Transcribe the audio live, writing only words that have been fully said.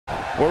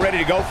We're ready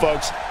to go,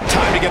 folks.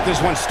 Time to get this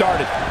one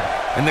started.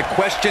 And the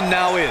question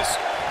now is,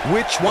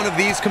 which one of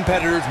these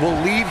competitors will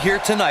leave here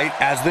tonight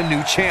as the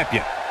new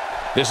champion?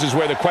 This is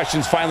where the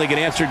questions finally get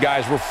answered,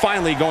 guys. We're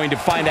finally going to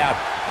find out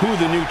who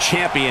the new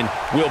champion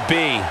will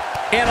be.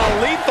 And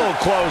a lethal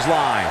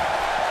clothesline.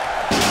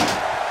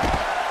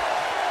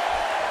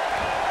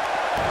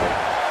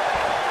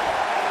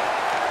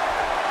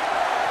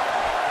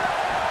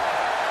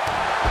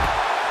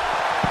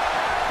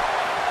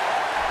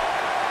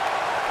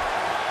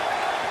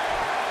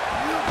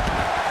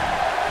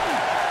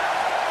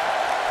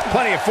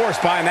 Plenty of force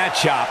behind that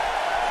chop.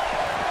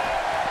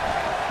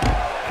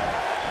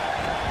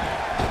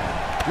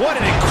 What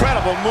an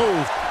incredible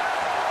move.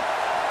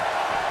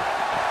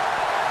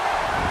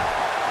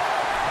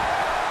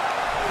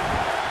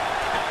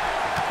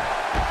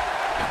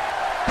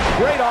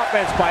 Great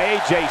offense by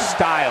AJ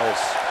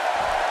Styles.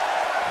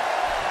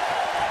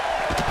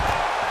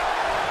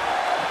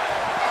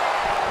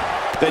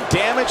 The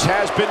damage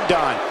has been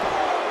done.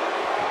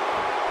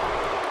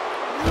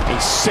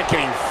 A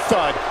sickening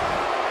thud.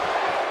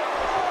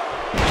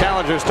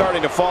 Challenger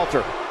starting to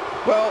falter.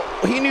 Well,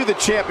 he knew the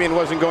champion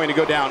wasn't going to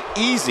go down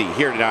easy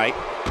here tonight.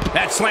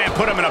 That slam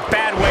put him in a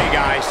bad way,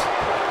 guys.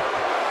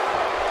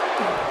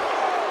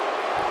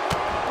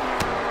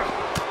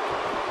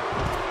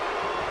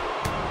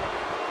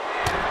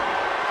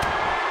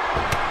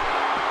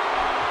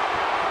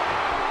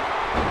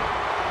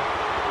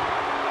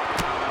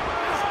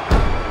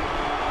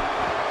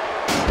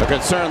 A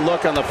concerned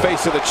look on the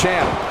face of the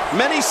champ.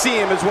 Many see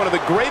him as one of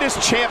the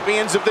greatest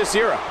champions of this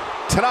era.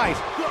 Tonight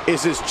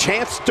is his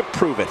chance to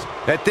prove it.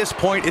 At this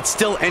point, it's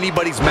still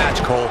anybody's match,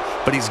 Cole,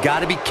 but he's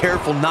got to be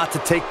careful not to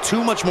take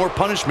too much more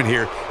punishment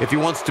here if he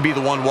wants to be the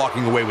one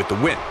walking away with the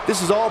win.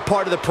 This is all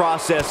part of the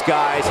process,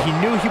 guys. He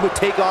knew he would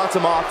take on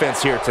some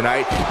offense here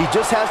tonight. He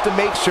just has to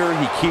make sure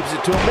he keeps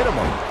it to a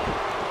minimum.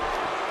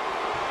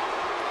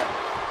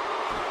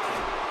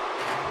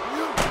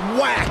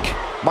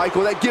 Whack!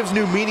 Michael, that gives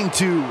new meaning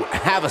to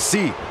have a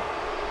seat.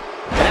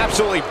 An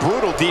absolutely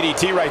brutal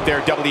DDT right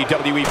there,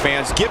 WWE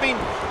fans, giving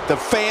the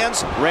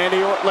fans.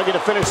 Randy Orton looking to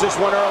finish this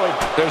one early.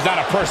 There's not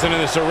a person in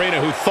this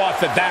arena who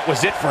thought that that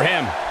was it for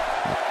him.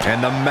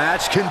 And the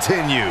match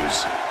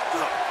continues.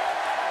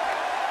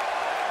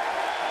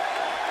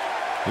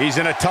 He's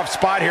in a tough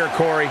spot here,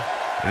 Corey.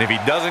 And if he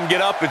doesn't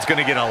get up, it's going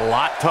to get a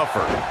lot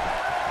tougher.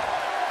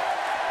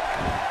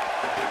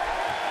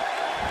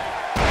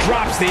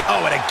 Drops the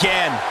and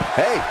again.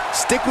 Hey,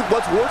 stick with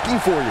what's working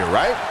for you,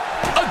 right?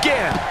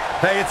 Again.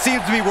 Hey, it seems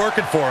to be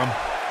working for him.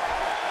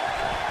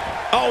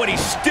 Oh, and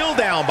he's still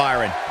down,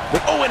 Byron.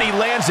 Oh, and he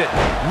lands it.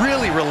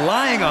 Really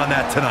relying on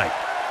that tonight.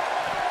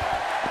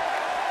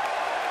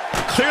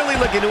 Clearly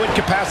looking to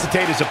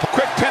incapacitate his opponent.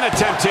 Quick pin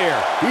attempt here.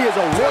 He is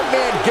a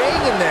one-man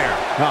gang in there.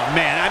 Oh,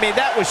 man, I mean,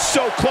 that was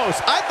so close.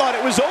 I thought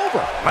it was over.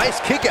 Nice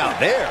kick out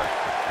there.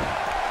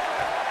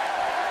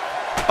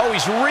 Oh,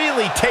 he's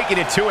really taking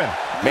it to him.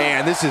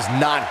 Man, this is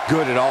not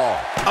good at all.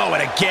 Oh,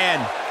 and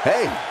again.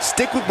 Hey,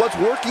 stick with what's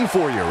working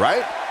for you,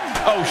 right?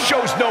 Oh,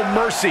 shows no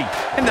mercy.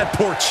 And that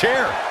poor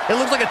chair.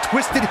 It looks like a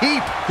twisted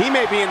heap. He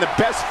may be in the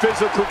best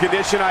physical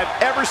condition I've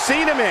ever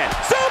seen him in.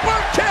 Super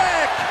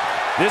kick!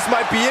 This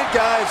might be it,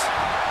 guys.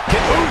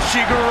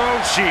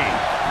 Ushigoroshi.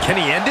 Can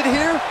he end it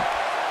here?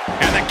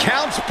 And the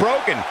count's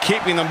broken,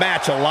 keeping the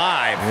match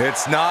alive.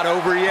 It's not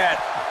over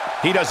yet.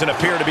 He doesn't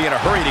appear to be in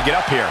a hurry to get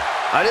up here.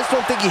 I just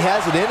don't think he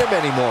has it in him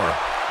anymore.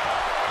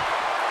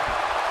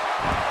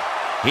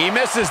 He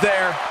misses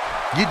there.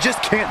 You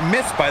just can't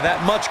miss by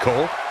that much,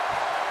 Cole.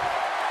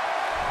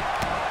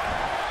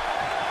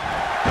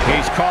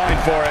 He's calling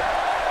for it.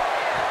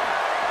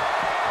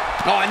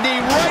 Oh, a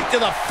knee right to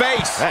the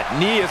face. That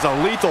knee is a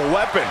lethal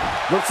weapon.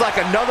 Looks like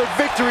another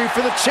victory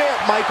for the champ,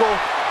 Michael.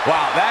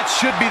 Wow, that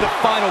should be the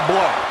final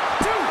blow.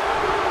 2,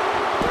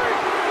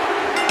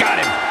 3. Got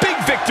him. Big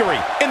victory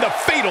in the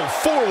fatal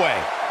four-way.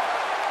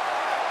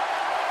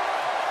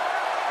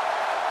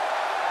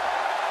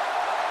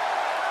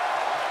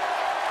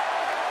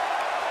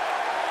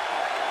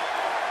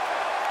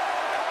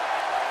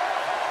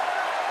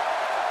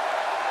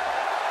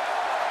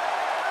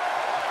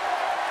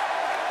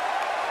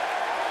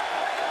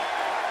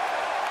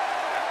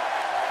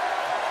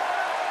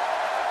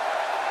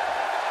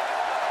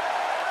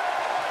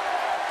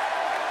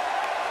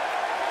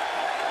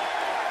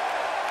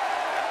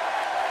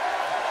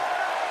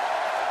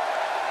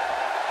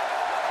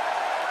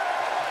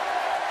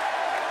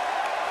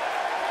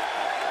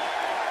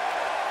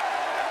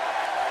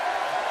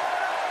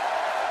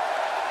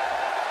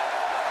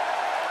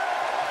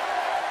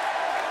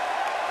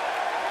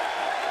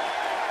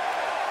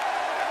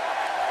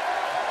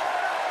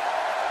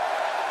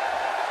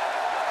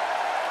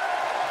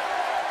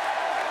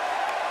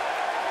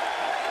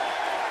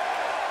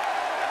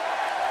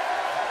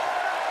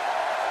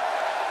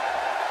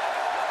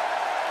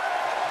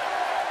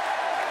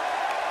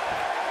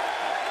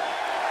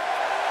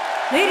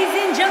 Ladies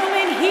and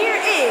gentlemen, here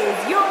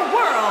is your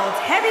World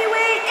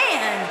Heavyweight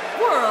and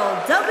World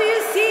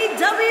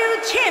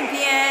WCW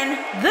Champion,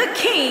 the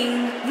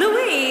King,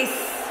 Luis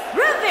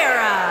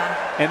Rivera.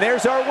 And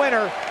there's our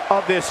winner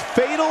of this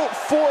fatal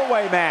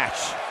four-way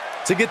match.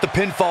 To get the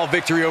pinfall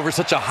victory over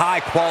such a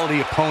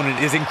high-quality opponent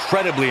is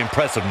incredibly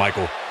impressive,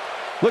 Michael.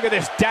 Look at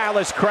this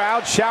Dallas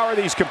crowd shower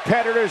these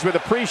competitors with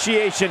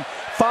appreciation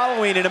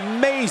following an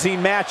amazing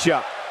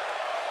matchup.